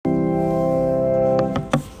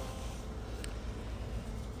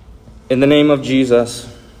In the name of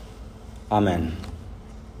Jesus, Amen.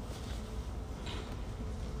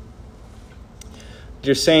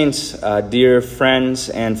 Dear saints, dear friends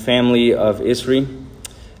and family of Isri,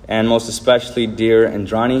 and most especially dear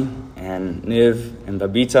Indrani and Niv and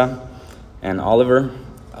Babita and Oliver,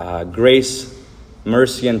 grace,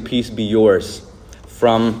 mercy, and peace be yours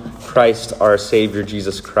from Christ our Savior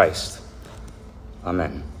Jesus Christ.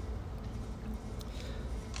 Amen.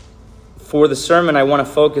 For the sermon, I want to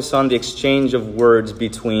focus on the exchange of words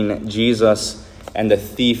between Jesus and the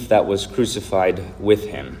thief that was crucified with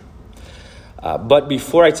him. But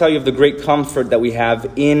before I tell you of the great comfort that we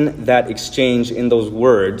have in that exchange, in those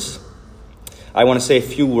words, I want to say a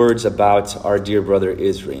few words about our dear brother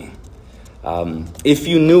Isri. If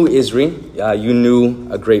you knew Isri, you knew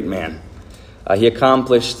a great man. He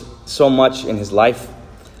accomplished so much in his life.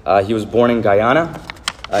 He was born in Guyana.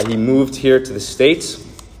 He moved here to the States.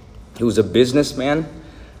 He was a businessman.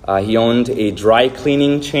 He owned a dry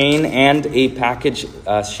cleaning chain and a package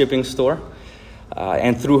shipping store.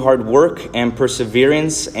 And through hard work and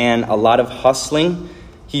perseverance and a lot of hustling,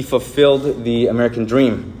 he fulfilled the American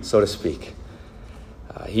dream, so to speak.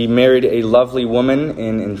 He married a lovely woman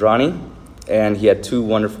in Indrani, and he had 2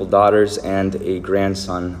 wonderful daughters and a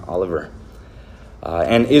grandson, Oliver.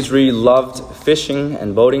 And Isri loved fishing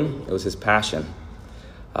and boating. It was his passion.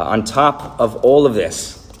 On top of all of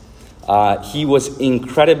this, he was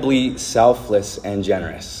incredibly selfless and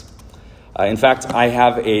generous. In fact, I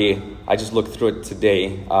just looked through it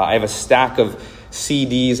today. I have a stack of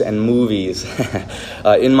CDs and movies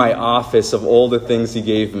in my office of all the things he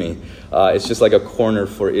gave me. It's just like a corner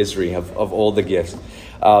for Isri of all the gifts.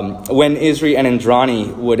 When Isri and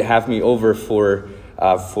Indrani would have me over for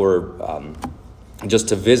just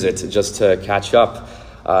to visit, just to catch up,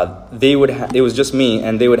 it was just me,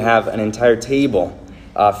 and they would have an entire table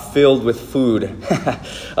filled with food,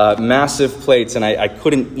 massive plates, and I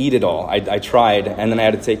couldn't eat it all. I tried, and then I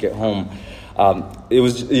had to take it home. It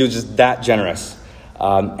was just that generous.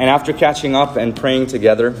 And after catching up and praying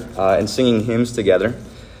together and singing hymns together,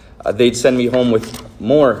 they'd send me home with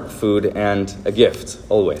more food and a gift,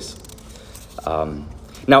 always.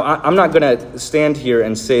 Now, I'm not going to stand here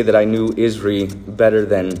and say that I knew Isri better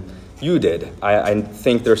than you did. I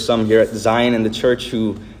think there's some here at Zion in the church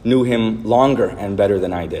who knew him longer and better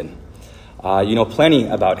than I did. You know plenty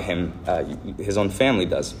about him. His own family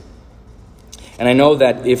does. And I know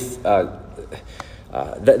that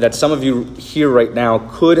that some of you here right now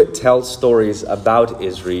could tell stories about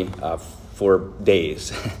Isri for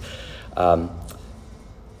days.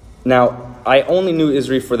 Now, I only knew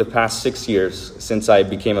Isri for the past 6 years since I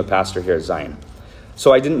became a pastor here at Zion.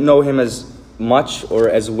 So I didn't know him as much or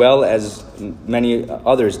as well as many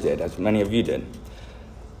others did, as many of you did.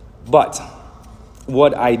 But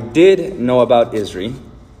what I did know about Isri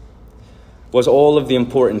was all of the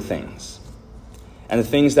important things and the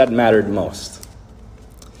things that mattered most.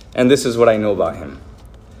 And this is what I know about him.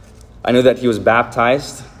 I know that he was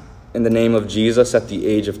baptized in the name of Jesus at the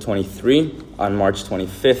age of 23 on March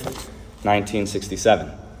 25th,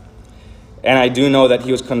 1967. And I do know that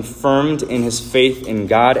he was confirmed in his faith in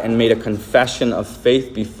God and made a confession of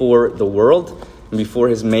faith before the world and before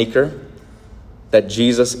his maker that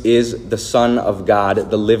Jesus is the Son of God,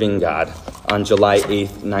 the living God, on July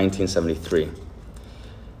 8th, 1973.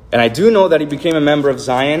 And I do know that he became a member of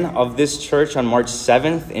Zion, of this church, on March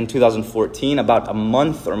 7th in 2014, about a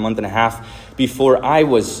month or a month and a half before I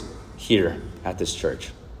was here at this church.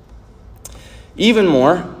 Even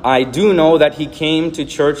more, I do know that he came to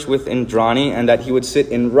church with Indrani and that he would sit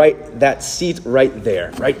in that seat right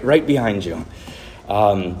there, right behind you,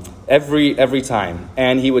 every time.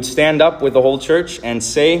 And he would stand up with the whole church and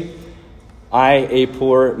say, "I, a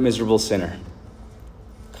poor, miserable sinner,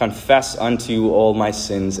 confess unto you all my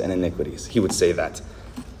sins and iniquities." He would say that.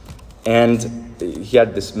 And he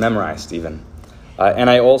had this memorized even. And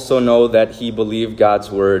I also know that he believed God's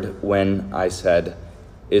word when I said,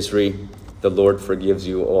 "Isri, the Lord forgives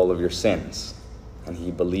you all of your sins." And he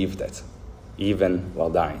believed it, even while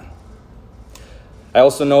dying. I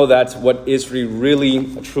also know that what Isri really,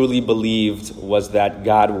 truly believed was that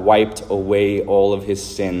God wiped away all of his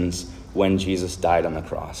sins when Jesus died on the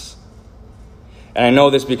cross. And I know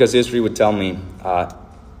this because Isri would tell me,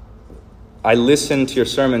 "I listen to your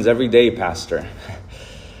sermons every day, Pastor."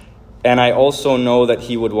 And I also know that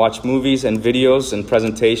he would watch movies and videos and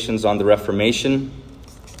presentations on the Reformation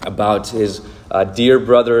about his dear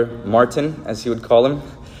brother Martin, as he would call him,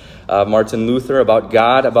 Martin Luther, about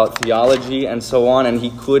God, about theology, and so on, and he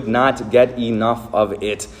could not get enough of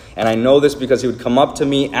it. And I know this because he would come up to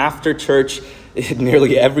me after church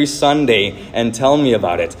nearly every Sunday and tell me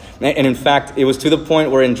about it. And in fact, it was to the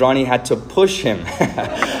point where Indrani had to push him,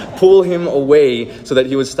 pull him away so that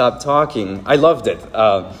he would stop talking. I loved it,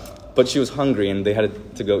 but she was hungry and they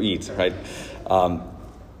had to go eat, right?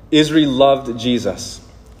 Isri loved Jesus.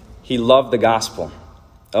 He loved the gospel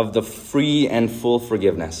of the free and full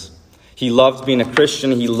forgiveness. He loved being a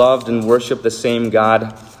Christian. He loved and worshiped the same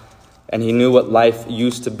God. And he knew what life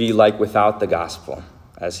used to be like without the gospel,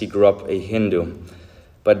 as he grew up a Hindu.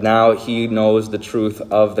 But now he knows the truth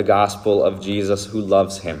of the gospel of Jesus who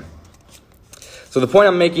loves him. So the point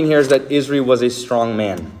I'm making here is that Isri was a strong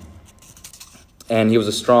man. And he was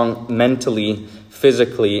a strong mentally,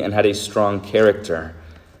 physically, and had a strong character.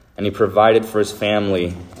 And he provided for his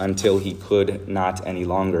family until he could not any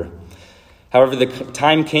longer. However, the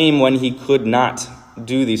time came when he could not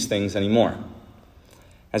do these things anymore.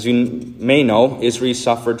 As you may know, Isri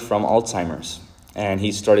suffered from Alzheimer's, and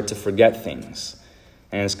he started to forget things,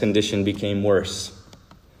 and his condition became worse.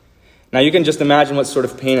 Now you can just imagine what sort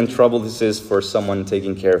of pain and trouble this is for someone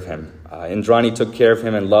taking care of him. Indrani took care of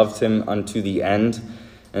him and loved him unto the end,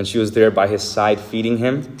 and she was there by his side feeding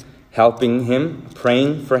him, helping him,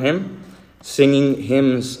 praying for him, singing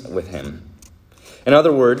hymns with him. In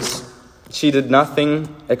other words, she did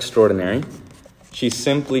nothing extraordinary. She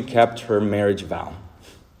simply kept her marriage vow.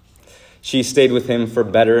 She stayed with him for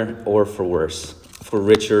better or for worse, for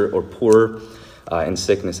richer or poorer, in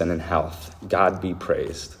sickness and in health. God be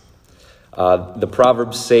praised. The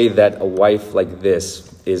Proverbs say that a wife like this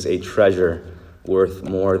is a treasure worth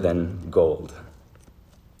more than gold.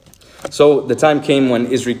 So the time came when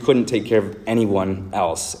Isri couldn't take care of anyone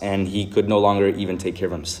else, and he could no longer even take care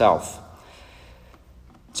of himself.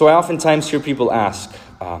 So I oftentimes hear people ask,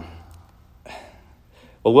 well,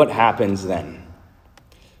 what happens then?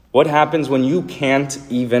 What happens when you can't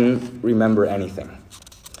even remember anything?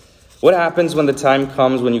 What happens when the time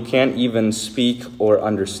comes when you can't even speak or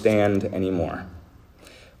understand anymore?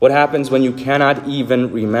 What happens when you cannot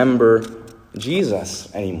even remember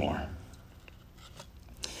Jesus anymore?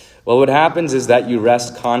 Well, what happens is that you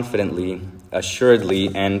rest confidently,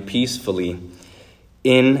 assuredly, and peacefully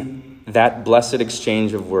in that blessed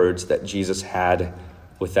exchange of words that Jesus had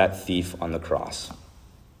with that thief on the cross.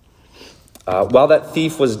 While that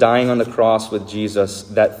thief was dying on the cross with Jesus,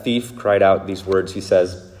 that thief cried out these words. He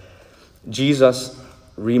says, Jesus,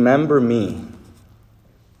 remember me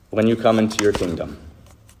when you come into your kingdom.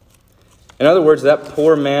 In other words, that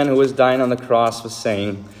poor man who was dying on the cross was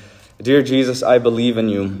saying, Dear Jesus, I believe in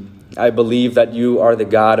you. I believe that you are the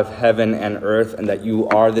God of heaven and earth and that you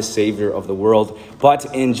are the Savior of the world.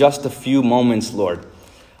 But in just a few moments, Lord,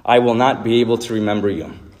 I will not be able to remember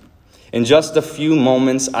you. In just a few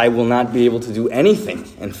moments, I will not be able to do anything,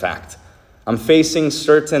 in fact. I'm facing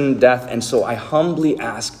certain death, and so I humbly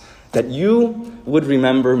ask that you would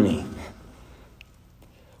remember me.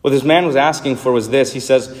 What this man was asking for was this. He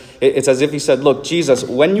says, it's as if he said, look, Jesus,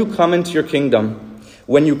 when you come into your kingdom,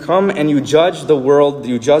 when you come and you judge the world,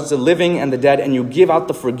 you judge the living and the dead, and you give out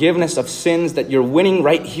the forgiveness of sins that you're winning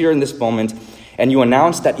right here in this moment, and you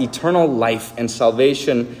announce that eternal life and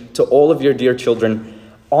salvation to all of your dear children,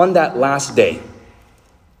 on that last day,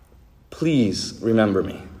 please remember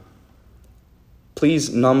me.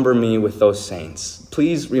 Please number me with those saints.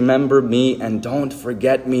 Please remember me and don't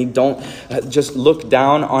forget me. Don't just look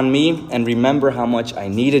down on me and remember how much I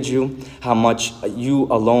needed you, how much you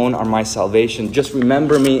alone are my salvation. Just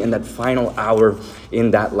remember me in that final hour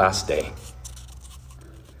in that last day.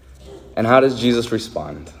 And how does Jesus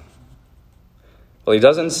respond? Well, he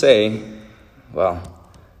doesn't say, well,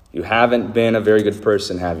 you haven't been a very good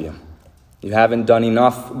person, have you? You haven't done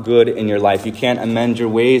enough good in your life. You can't amend your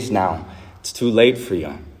ways now. It's too late for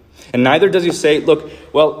you. And neither does he say, look,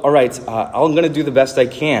 well, all right, I'm going to do the best I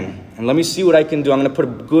can. And let me see what I can do. I'm going to put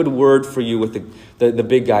a good word for you with the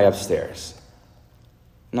big guy upstairs.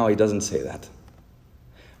 No, he doesn't say that.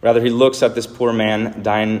 Rather, he looks at this poor man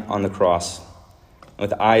dying on the cross.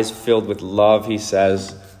 With eyes filled with love, he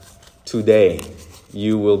says, today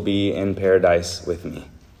you will be in paradise with me.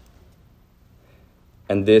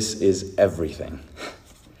 And this is everything.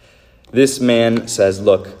 This man says,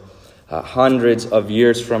 look, hundreds of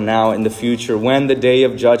years from now in the future, when the day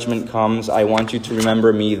of judgment comes, I want you to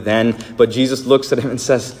remember me then. But Jesus looks at him and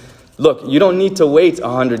says, look, you don't need to wait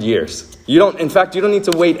 100 years. You don't need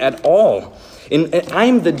to wait at all.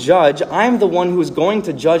 I'm the judge. I'm the one who's going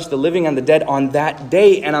to judge the living and the dead on that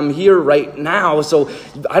day. And I'm here right now. So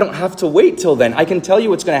I don't have to wait till then. I can tell you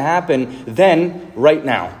what's going to happen then, right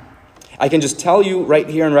now. I can just tell you right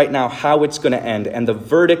here and right now how it's going to end. And the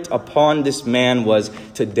verdict upon this man was,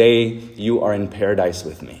 today you are in paradise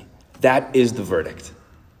with me. That is the verdict.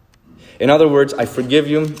 In other words, I forgive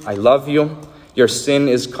you, I love you, your sin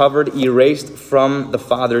is covered, erased from the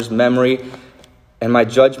Father's memory, and my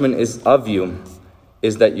judgment is of you,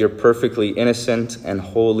 is that you're perfectly innocent and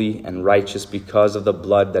holy and righteous because of the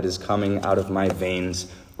blood that is coming out of my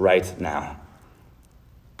veins right now.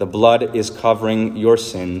 The blood is covering your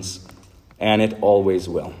sins, and it always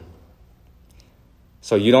will.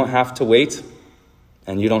 So you don't have to wait,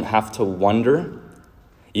 and you don't have to wonder.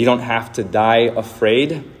 You don't have to die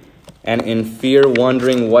afraid and in fear,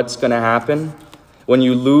 wondering what's going to happen. When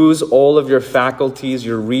you lose all of your faculties,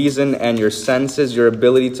 your reason and your senses, your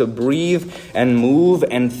ability to breathe and move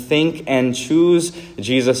and think and choose,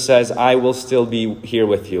 Jesus says, I will still be here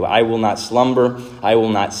with you. I will not slumber. I will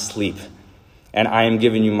not sleep. And I am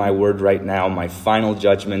giving you my word right now, my final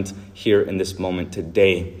judgment here in this moment.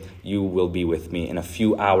 Today, you will be with me. In a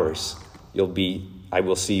few hours, I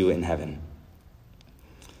will see you in heaven.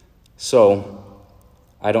 So,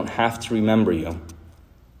 I don't have to remember you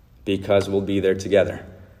because we'll be there together.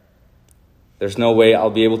 There's no way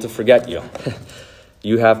I'll be able to forget you.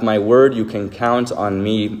 You have my word, you can count on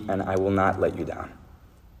me, and I will not let you down.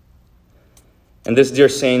 And this, dear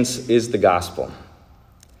saints, is the gospel.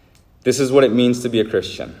 This is what it means to be a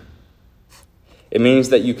Christian. It means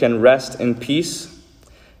that you can rest in peace.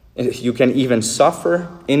 You can even suffer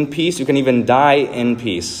in peace. You can even die in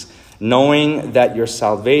peace, knowing that your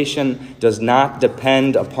salvation does not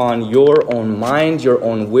depend upon your own mind, your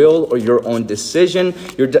own will, or your own decision.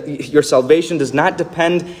 Your salvation does not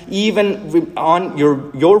depend even on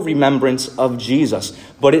your remembrance of Jesus,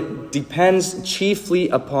 but it depends chiefly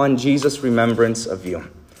upon Jesus' remembrance of you.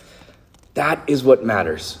 That is what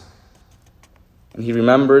matters. And he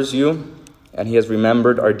remembers you, and he has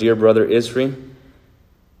remembered our dear brother Isri.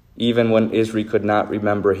 Even when Isri could not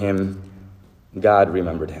remember him, God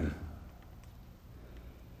remembered him.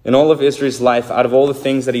 In all of Isri's life, out of all the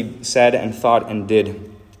things that he said and thought and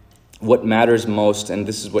did, what matters most, and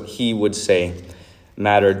this is what he would say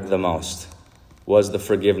mattered the most, was the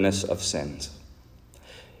forgiveness of sins.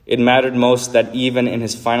 It mattered most that even in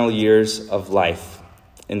his final years of life,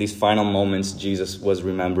 in these final moments, Jesus was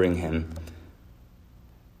remembering him.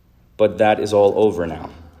 But that is all over now,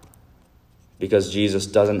 because Jesus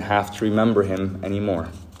doesn't have to remember him anymore,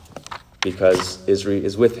 because Isri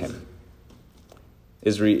is with him.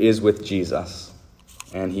 Isri is with Jesus,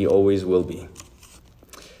 and he always will be.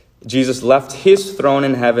 Jesus left his throne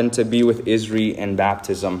in heaven to be with Isri in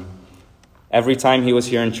baptism. Every time he was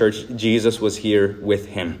here in church, Jesus was here with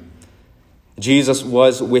him. Jesus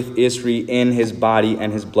was with Isri in his body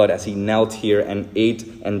and his blood as he knelt here and ate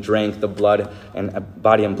and drank the blood and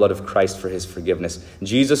body and blood of Christ for his forgiveness.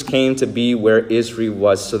 Jesus came to be where Isri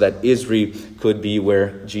was so that Isri could be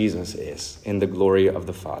where Jesus is in the glory of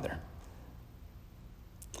the Father.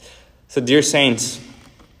 So, dear saints,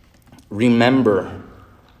 remember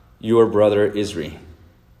your brother Isri.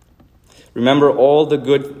 Remember all the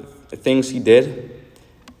good things he did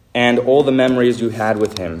and all the memories you had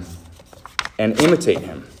with him. And imitate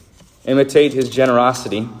him. Imitate his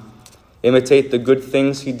generosity. Imitate the good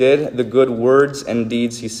things he did, the good words and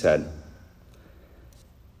deeds he said.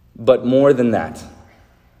 But more than that,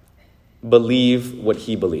 believe what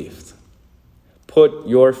he believed. Put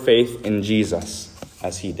your faith in Jesus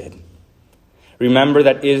as he did. Remember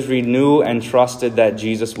that Isri knew and trusted that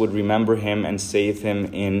Jesus would remember him and save him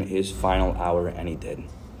in his final hour, and he did.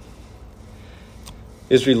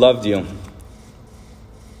 Isri loved you.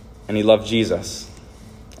 And he loved Jesus.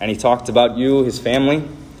 And he talked about you, his family,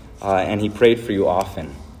 and he prayed for you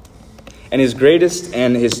often. And his greatest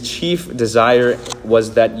and his chief desire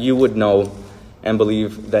was that you would know and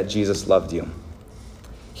believe that Jesus loved you.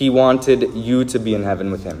 He wanted you to be in heaven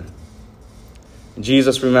with him.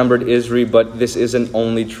 Jesus remembered Isri, but this isn't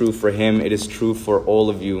only true for him. It is true for all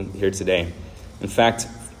of you here today. In fact,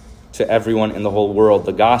 to everyone in the whole world.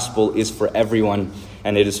 The gospel is for everyone,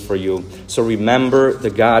 and it is for you. So remember the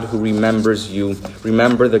God who remembers you.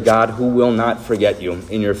 Remember the God who will not forget you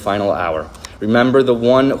in your final hour. Remember the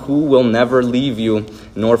one who will never leave you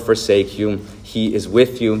nor forsake you. He is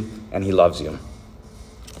with you, and he loves you.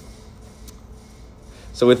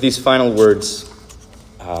 So with these final words,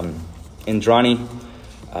 Indrani,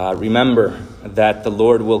 remember that the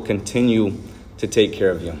Lord will continue to take care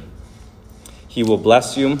of you. He will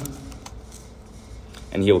bless you,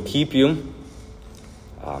 and he will keep you.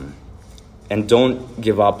 And don't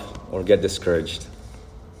give up or get discouraged.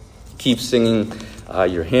 Keep singing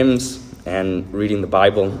your hymns and reading the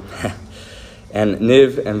Bible. And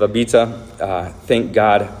Niv and Babita, thank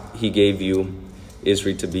God he gave you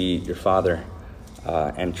Isri to be your father,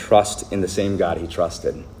 and trust in the same God he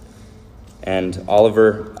trusted. And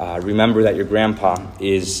Oliver, remember that your grandpa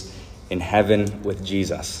is in heaven with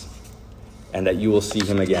Jesus, and that you will see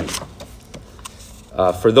him again.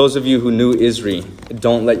 For those of you who knew Isri,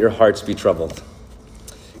 don't let your hearts be troubled.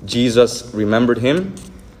 Jesus remembered him,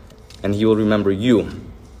 and he will remember you,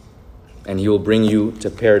 and he will bring you to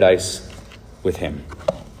paradise with him.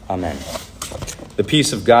 Amen. The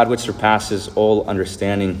peace of God, which surpasses all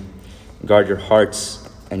understanding, guard your hearts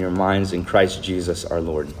and your minds in Christ Jesus our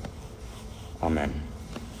Lord. Amen.